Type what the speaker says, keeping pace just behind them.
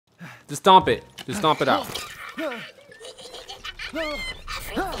Just stomp it. Just stomp it out. Everything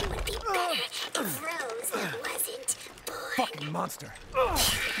would be better if Rose wasn't born. Fucking monster.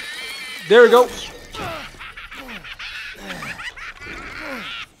 There we go.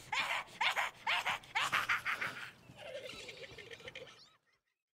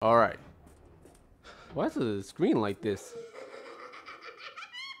 All right. Why is the screen like this?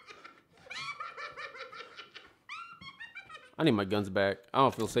 I need my guns back. I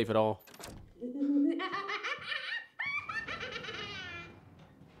don't feel safe at all.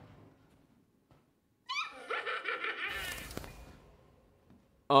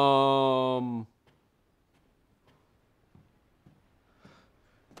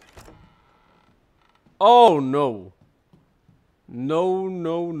 Oh no. No,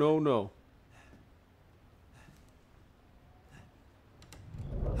 no, no, no.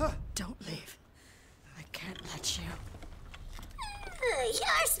 Don't leave. I can't let you.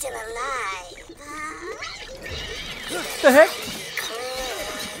 You're still alive, huh? What the heck?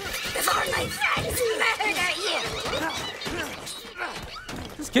 Before my friends murder you!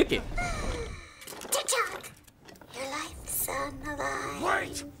 Just kick it. Tick-tock! Your life's on the line.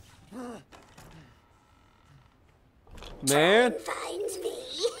 Wait! Man, Find me.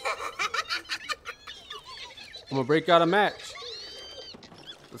 I'm gonna break out a match.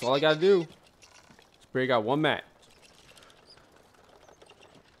 That's all I gotta do. Just break out one match.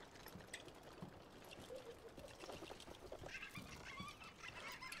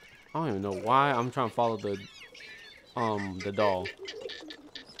 I don't even know why I'm trying to follow the doll.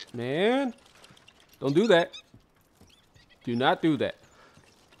 Man, don't do that. Do not do that.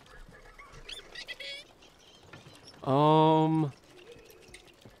 Where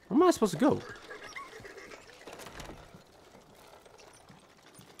am I supposed to go?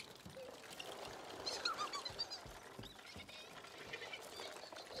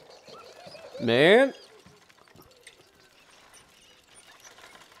 Man.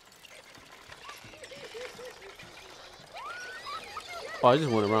 Oh, I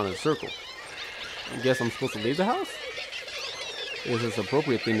just went around in a circle. I guess I'm supposed to leave the house? Is this an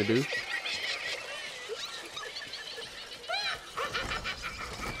appropriate thing to do?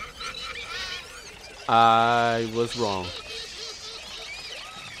 I was wrong.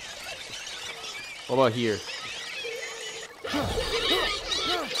 What about here?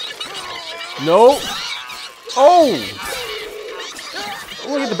 No. Oh!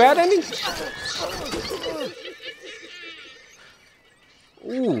 Oh, get the bad ending?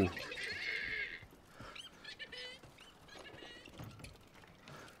 Ooh.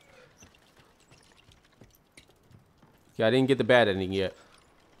 Yeah, I didn't get the bad ending yet.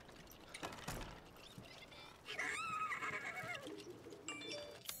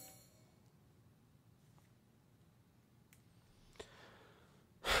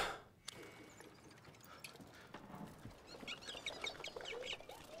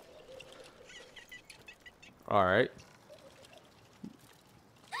 All right.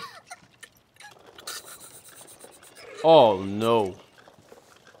 Oh no.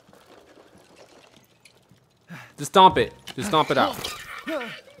 Just stomp it. Just stomp it out.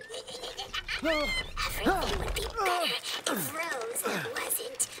 Everything would be better if Rose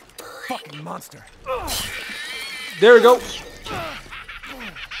wasn't born. Fucking monster. There we go.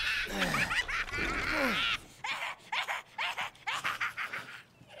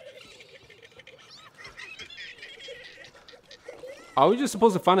 Are we just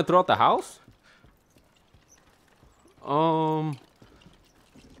supposed to find it throughout the house?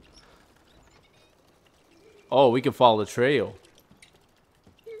 Oh, we can follow the trail.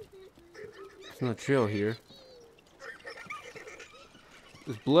 There's no trail here.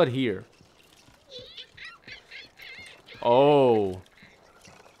 There's blood here. Oh.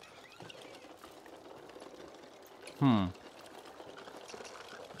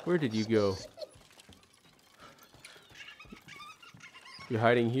 Where did you go? You're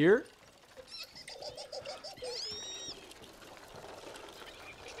hiding here?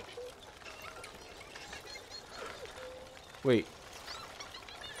 Wait.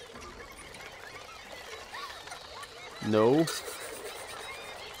 No.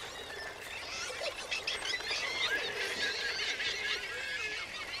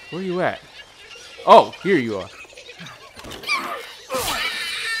 Where are you at? Oh, here you are.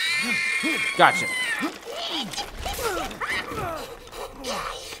 Gotcha.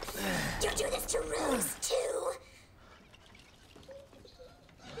 You do this to Rose too.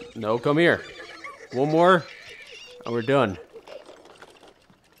 No, come here. One more, and we're done.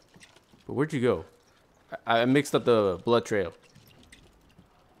 But where'd you go? I mixed up the blood trail.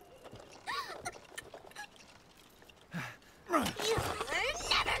 You're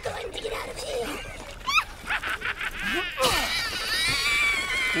never going to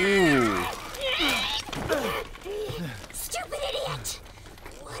Ooh. Stupid idiot!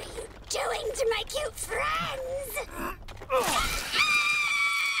 What are you doing to my cute friends?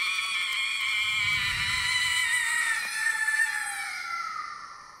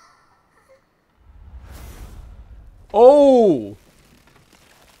 Oh!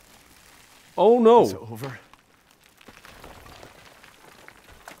 Oh no. It's over.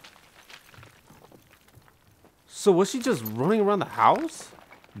 So was she just running around the house?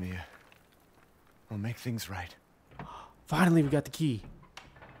 Mia, we'll make things right. Finally, we got the key.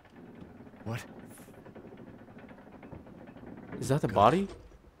 What? Is that the body?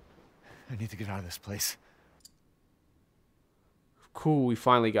 I need to get out of this place. Cool, we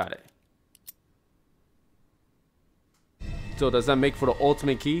finally got it. So does that make for the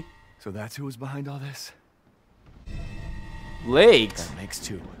ultimate key? So that's who was behind all this? Legs. That makes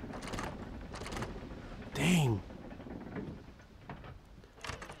two. Dang.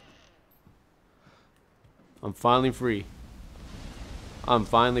 I'm finally free. I'm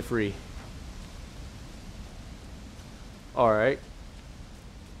finally free. Alright.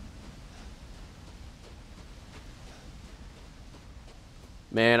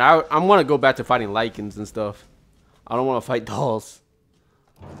 Man, I want to go back to fighting lichens and stuff. I don't want to fight dolls.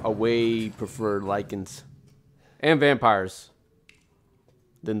 I way prefer lichens. And vampires.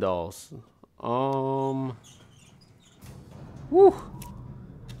 Than dolls. Woo.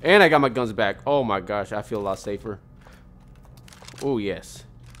 And I got my guns back. Oh my gosh, I feel a lot safer. Oh yes.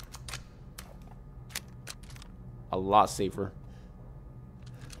 A lot safer.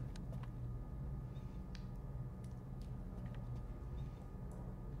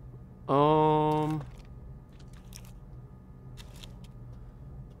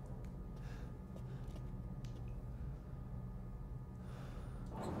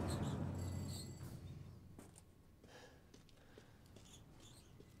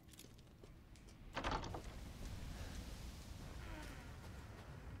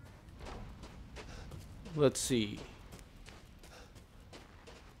 Let's see.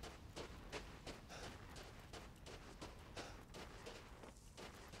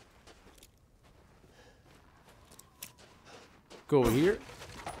 Go over here.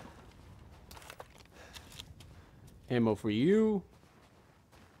 Ammo for you.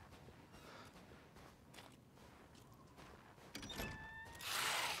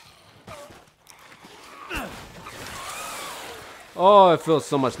 Oh, it feels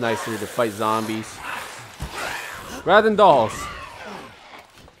so much nicer to fight zombies rather than dolls.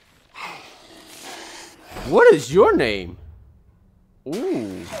 What is your name?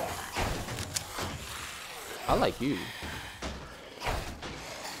 Ooh. I like you.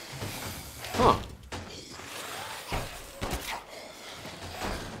 Huh.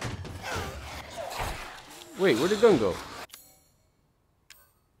 Wait, where'd the gun go?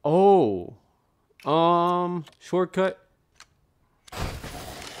 Oh. Shortcut.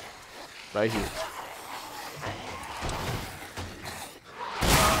 Right here.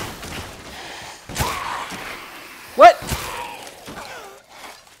 What?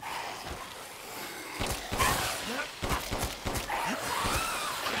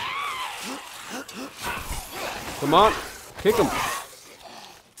 Come on. Kick him.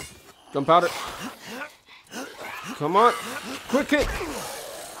 Gunpowder. Come on. Quick kick.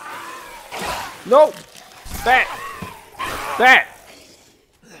 No. That. That.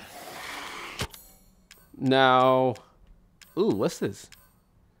 Now. Ooh, what's this?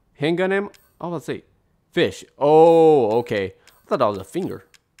 Handgun ammo? Oh, let's see. Fish. Oh, okay. I thought that was a finger.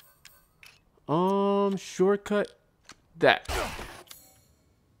 Shortcut. That.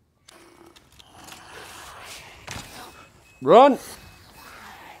 Run.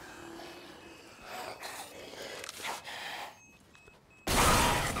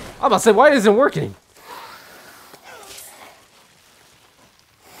 I'm about to say, why isn't it working?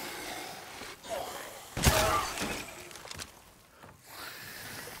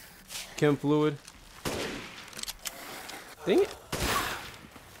 Chem fluid. Dang it.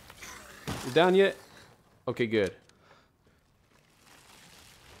 You down yet? Okay, good.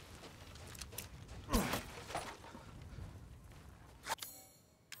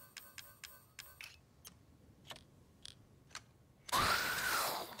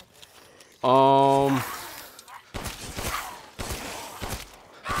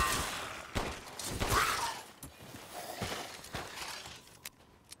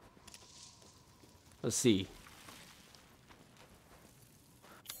 Let's see.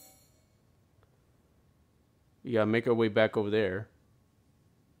 We gotta make our way back over there.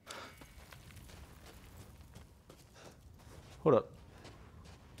 Hold up.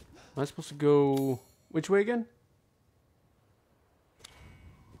 Am I supposed to go which way again?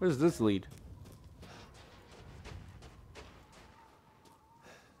 Where does this lead?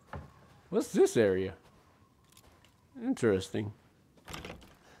 What's this area? Interesting.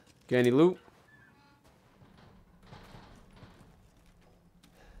 Got any loot?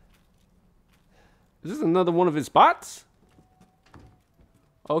 Is this another one of his spots?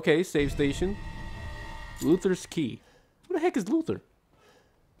 Okay, save station. Luther's key. Who the heck is Luther?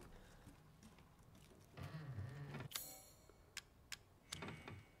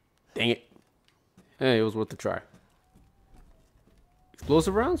 Dang it. Hey, it was worth a try.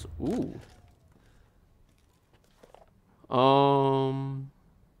 Explosive rounds? Ooh.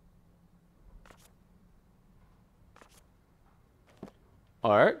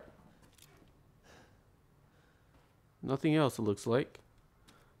 Alright. Nothing else, it looks like.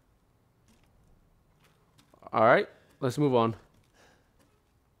 Alright, let's move on.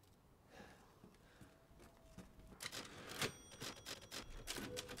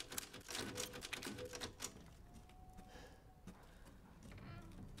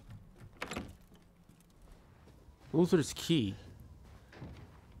 Luther's key.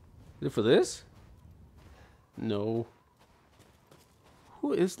 Is it for this? No.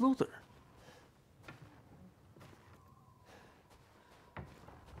 Who is Luther?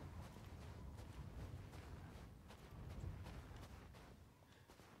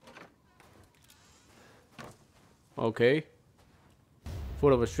 Okay.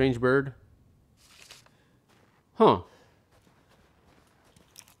 Foot of a strange bird. Huh.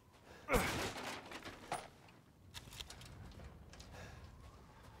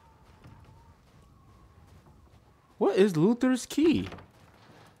 What is Luther's key?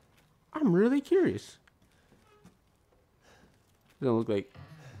 I'm really curious. Doesn't look like.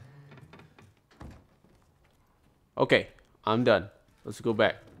 Okay, I'm done. Let's go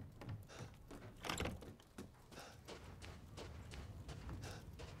back.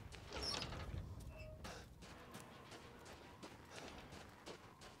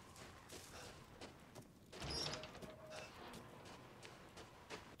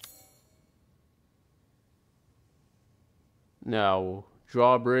 Now,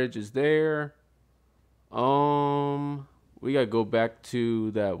 drawbridge is there. We gotta go back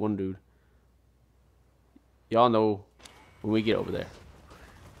to that one dude. Y'all know when we get over there.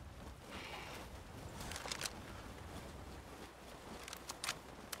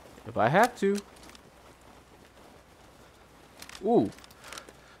 If I have to. Ooh.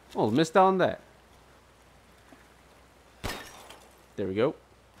 Oh, missed out on that. There we go.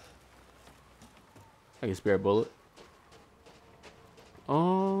 I can spare a bullet.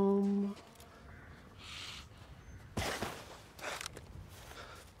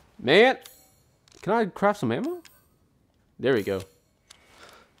 Man, can I craft some ammo? There we go.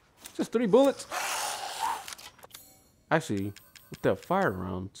 Just 3 bullets. Actually, with the fire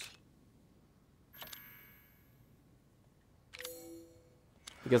rounds.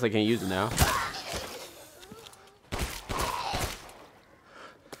 I guess I can't use it now.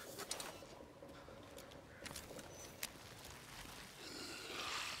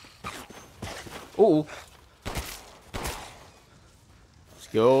 Oh. Let's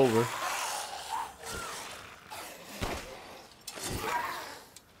go over.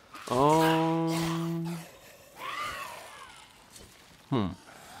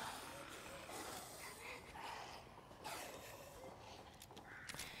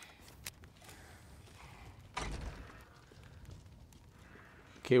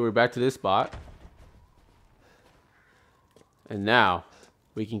 Okay, we're back to this spot. And now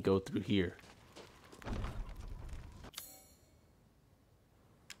we can go through here.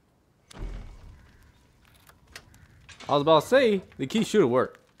 I was about to say, the key should have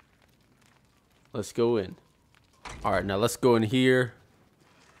worked. Let's go in. Alright, now let's go in here.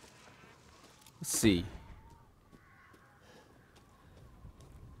 Let's see.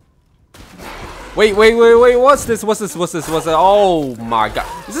 Wait, what's this? What's this? Oh my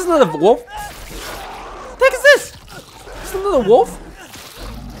god. Is this another wolf? What the heck is this? Is this another wolf?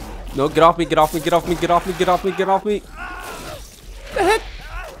 No, get off me. What the heck?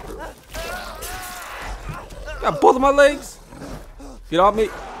 Got both of my legs. Get off me.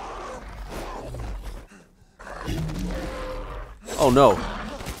 Oh no.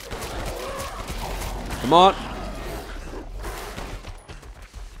 Come on.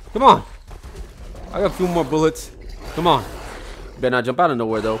 I got a few more bullets. Come on. Better not jump out of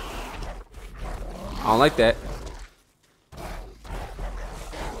nowhere though. I don't like that.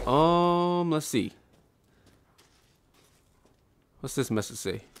 Let's see. What's this message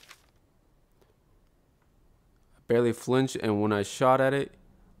say? I barely flinched, and when I shot at it,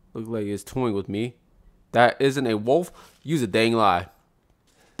 looked like it's toying with me. That isn't a wolf. Use a dang lie.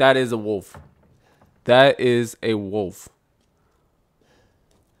 that is a wolf. That is a wolf.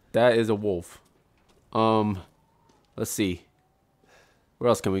 That is a wolf. Let's see. Where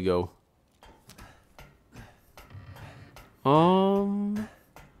else can we go?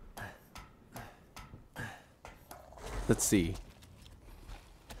 Let's see.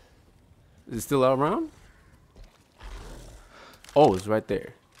 Is it still around? Oh, it's right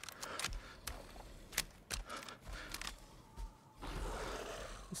there.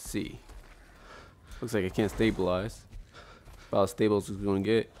 Let's see. Looks like I can't stabilize. About as stable as it's gonna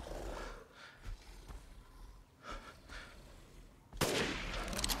get. There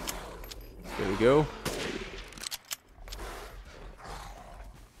we go.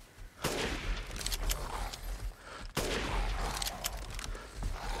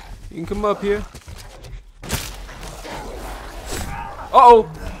 You can come up here.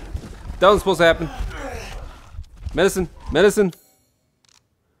 Uh-oh! That was supposed to happen. Medicine. Medicine.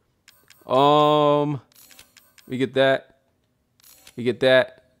 We get that. We get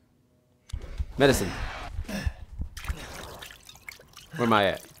that. Medicine. Where am I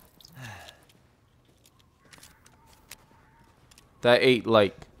at? That ate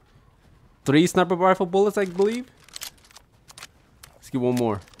like 3 sniper rifle bullets, I believe. Let's get one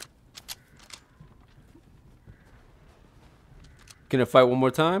more. Can I fight one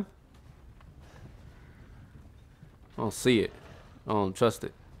more time? I don't see it. I don't trust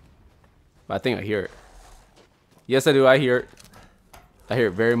it. But I think I hear it. Yes, I do. I hear it. I hear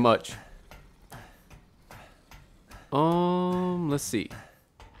it very much. Let's see.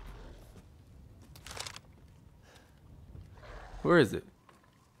 Where is it?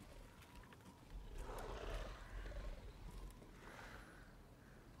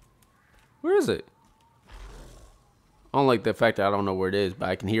 Where is it? I don't like the fact that I don't know where it is, but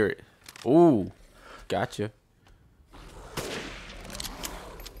I can hear it. Ooh, gotcha.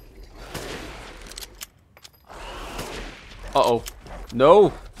 Uh-oh.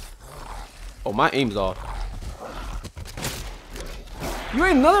 No. Oh, my aim's off. You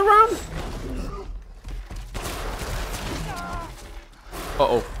ain't another round?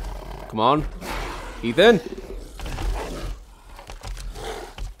 Uh-oh. Come on. Ethan.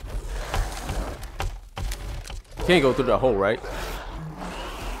 Can't go through that hole, right?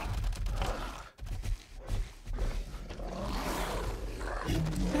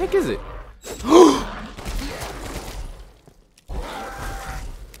 What the heck is it?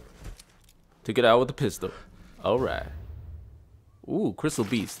 Took it out with a pistol. Alright. Ooh, Crystal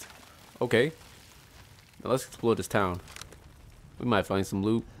Beast. Okay. Now let's explore this town. We might find some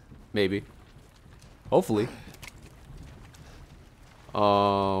loot. Maybe. Hopefully.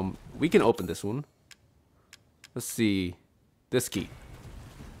 We can open this one. Let's see. This key.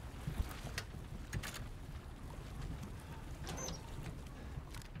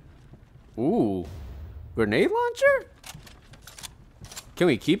 Ooh. Grenade launcher? Can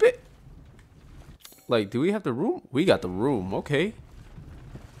we keep it? Like, do we have the room? We got the room. Okay.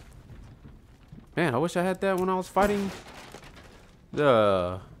 Man, I wish I had that when I was fighting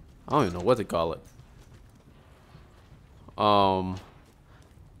the... I don't even know what to call it. I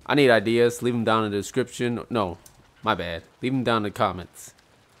need ideas. Leave them down in the description. No, my bad. Leave them down in the comments.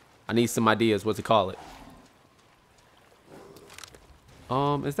 I need some ideas what to call it.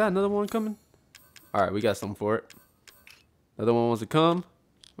 Is that another one coming? Alright, we got something for it. Another one wants to come.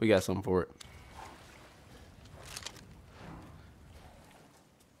 We got something for it.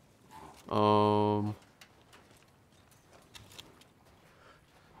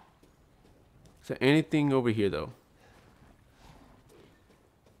 Is there anything over here though?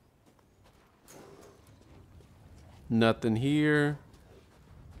 Nothing here.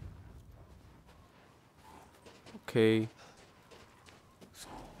 Okay.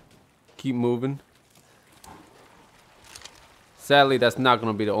 Keep moving. Sadly, that's not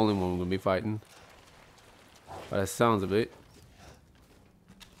gonna be the only one we're gonna be fighting. By the sounds of it.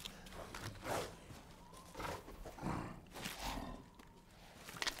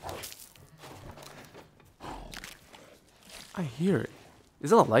 I hear it.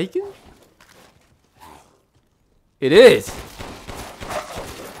 Is it a lichen? It is.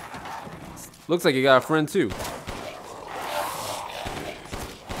 Looks like you got a friend too.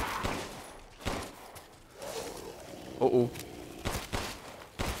 Uh-oh.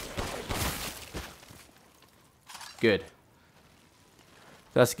 Good.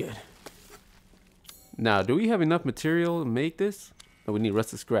 That's good. Now, do we have enough material to make this? No, we need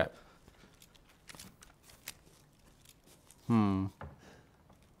rusted scrap.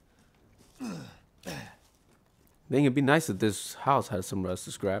 I think it'd be nice if this house had some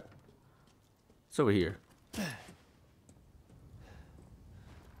rusted scrap. It's over here.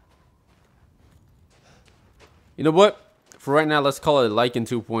 You know what? For right now, let's call it Lycan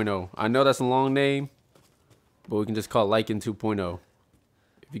 2.0. I know that's a long name, but we can just call it Lycan 2.0.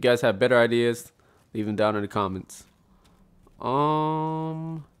 If you guys have better ideas, leave them down in the comments.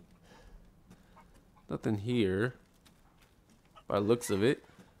 Nothing here by the looks of it.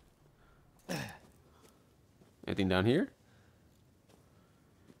 Anything down here?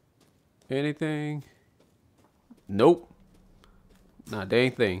 Anything? Nope. Not a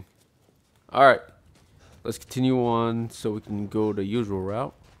dang thing. Alright. Let's continue on so we can go the usual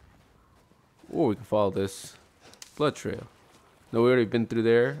route. Or we can follow this blood trail. No, we already been through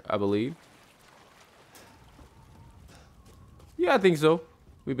there, I believe. Yeah, I think so.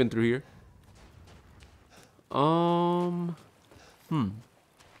 We've been through here. I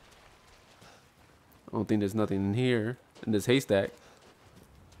don't think there's nothing in here in this haystack.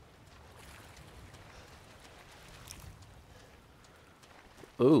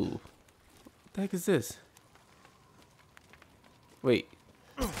 Ooh. What the heck is this? Wait.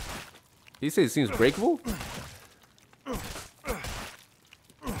 Did you say it seems breakable?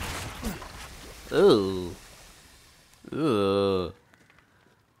 Ooh. Ugh. What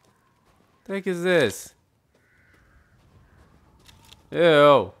the heck is this?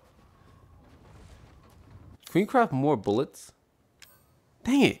 Ew. Can we craft more bullets?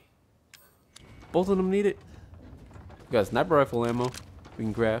 Dang it. Both of them need it. We got sniper rifle ammo we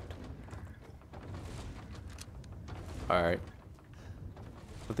can craft. Alright.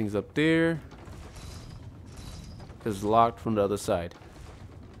 Nothing's up there. It's locked from the other side.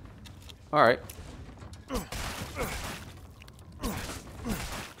 Alright.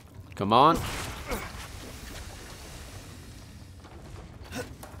 Come on.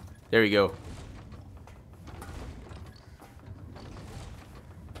 There we go.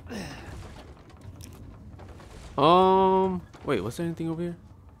 Wait, was there anything over here?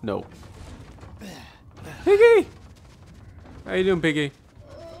 No. Piggy! How you doing, Piggy?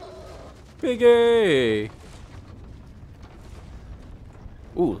 Piggy!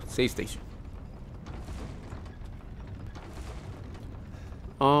 Ooh, safe station.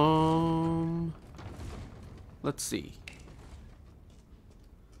 Let's see.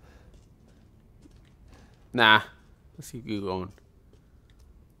 Nah. Let's keep going.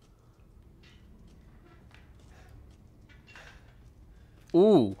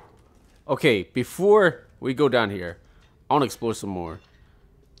 Ooh. Okay, before we go down here, I want to explore some more.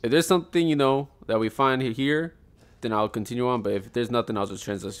 If there's something, you know, that we find here, then I'll continue on. But if there's nothing, I'll just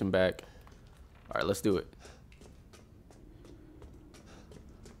transition back. Alright, let's do it.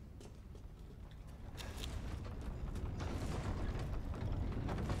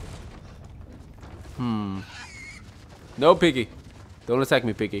 No, Piggy. Don't attack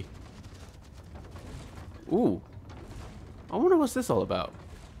me, Piggy. Ooh. I wonder what's this all about.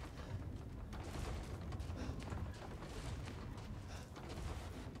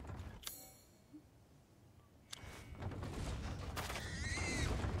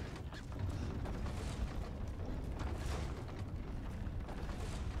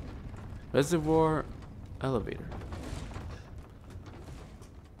 Reservoir elevator.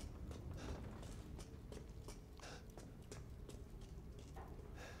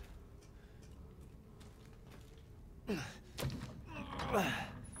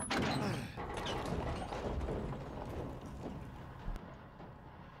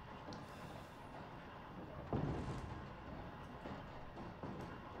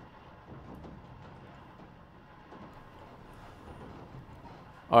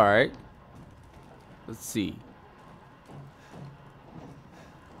 All right. Let's see.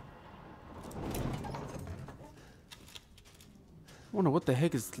 I wonder what the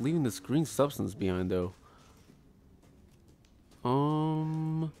heck is leaving this green substance behind, though.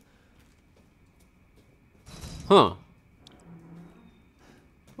 Huh.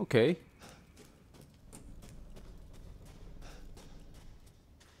 Okay.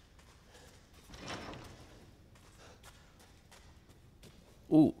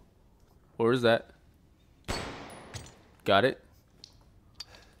 Ooh. Where is that? Got it.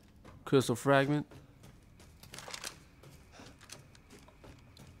 Crystal fragment.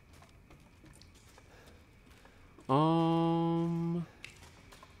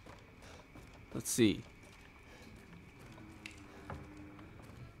 Let's see.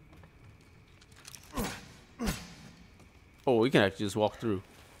 Oh, we can actually just walk through.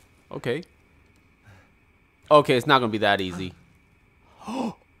 Okay. Okay, it's not gonna be that easy.